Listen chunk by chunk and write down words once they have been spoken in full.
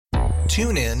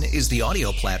TuneIn is the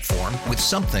audio platform with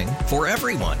something for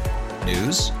everyone.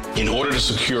 News. In order to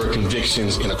secure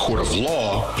convictions in a court of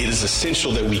law, it is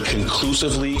essential that we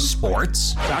conclusively.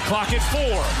 Sports. Shot clock at 4.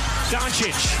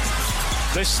 Doncic.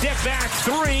 The step back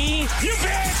 3. You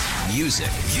bet. Music.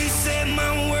 You set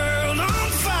my world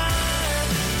on fire.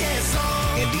 Yes,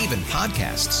 and even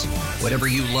podcasts. Whatever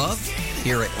you love,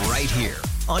 hear it right here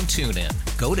on TuneIn.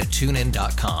 Go to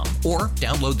TuneIn.com or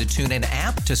download the TuneIn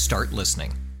app to start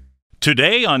listening.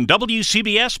 Today on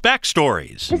WCBS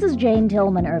Backstories. This is Jane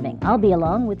Tillman Irving. I'll be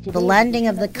along with you. The landing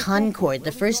of the Concorde,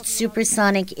 the first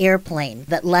supersonic airplane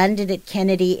that landed at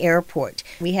Kennedy Airport.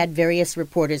 We had various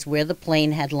reporters where the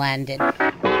plane had landed.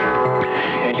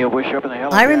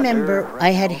 I remember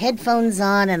I had headphones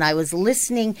on and I was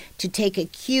listening to take a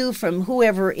cue from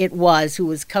whoever it was who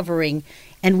was covering,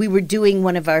 and we were doing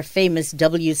one of our famous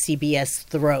WCBS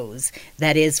throws,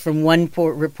 that is, from one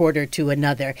reporter to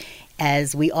another,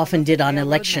 as we often did on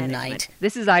election night.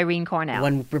 This is Irene Cornell.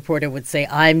 One reporter would say,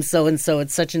 I'm so-and-so at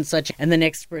such and such, and the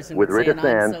next person would say, I'm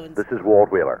so-and-so. This is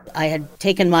Walt Wheeler. I had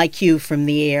taken my cue from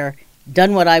the air,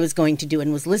 done what I was going to do,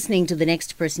 and was listening to the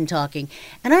next person talking.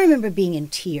 And I remember being in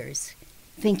tears,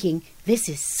 thinking, this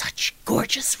is such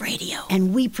gorgeous radio.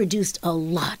 And we produced a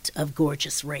lot of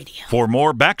gorgeous radio. For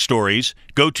more backstories,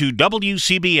 go to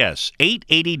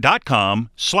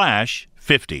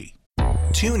WCBS880.com/50.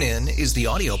 TuneIn is the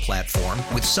audio platform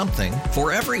with something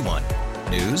for everyone.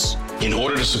 News. In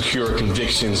order to secure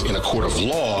convictions in a court of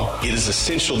law, it is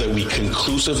essential that we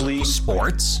conclusively.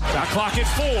 Sports. Shot clock at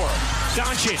 4.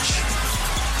 Doncic.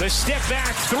 The step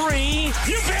back 3.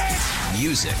 You bet.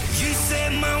 Music. You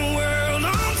set my world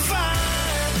on fire.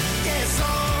 Yes,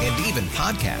 and even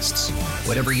podcasts.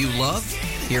 Whatever you love,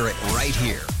 hear it right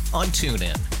here on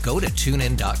TuneIn. Go to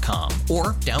TuneIn.com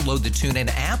or download the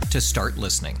TuneIn app to start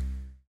listening.